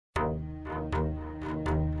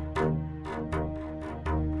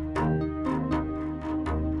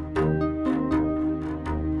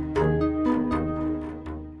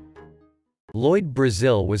Lloyd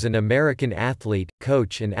Brazil was an American athlete,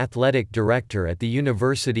 coach and athletic director at the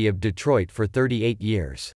University of Detroit for 38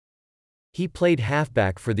 years. He played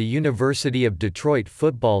halfback for the University of Detroit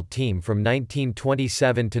football team from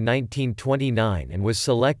 1927 to 1929 and was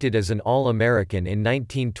selected as an All-American in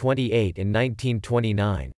 1928 and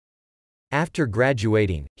 1929. After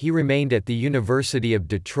graduating, he remained at the University of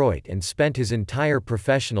Detroit and spent his entire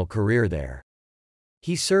professional career there.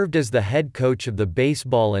 He served as the head coach of the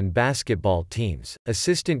baseball and basketball teams,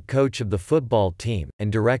 assistant coach of the football team,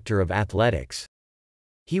 and director of athletics.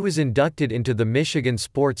 He was inducted into the Michigan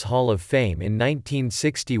Sports Hall of Fame in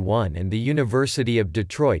 1961 and the University of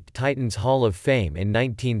Detroit Titans Hall of Fame in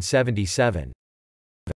 1977.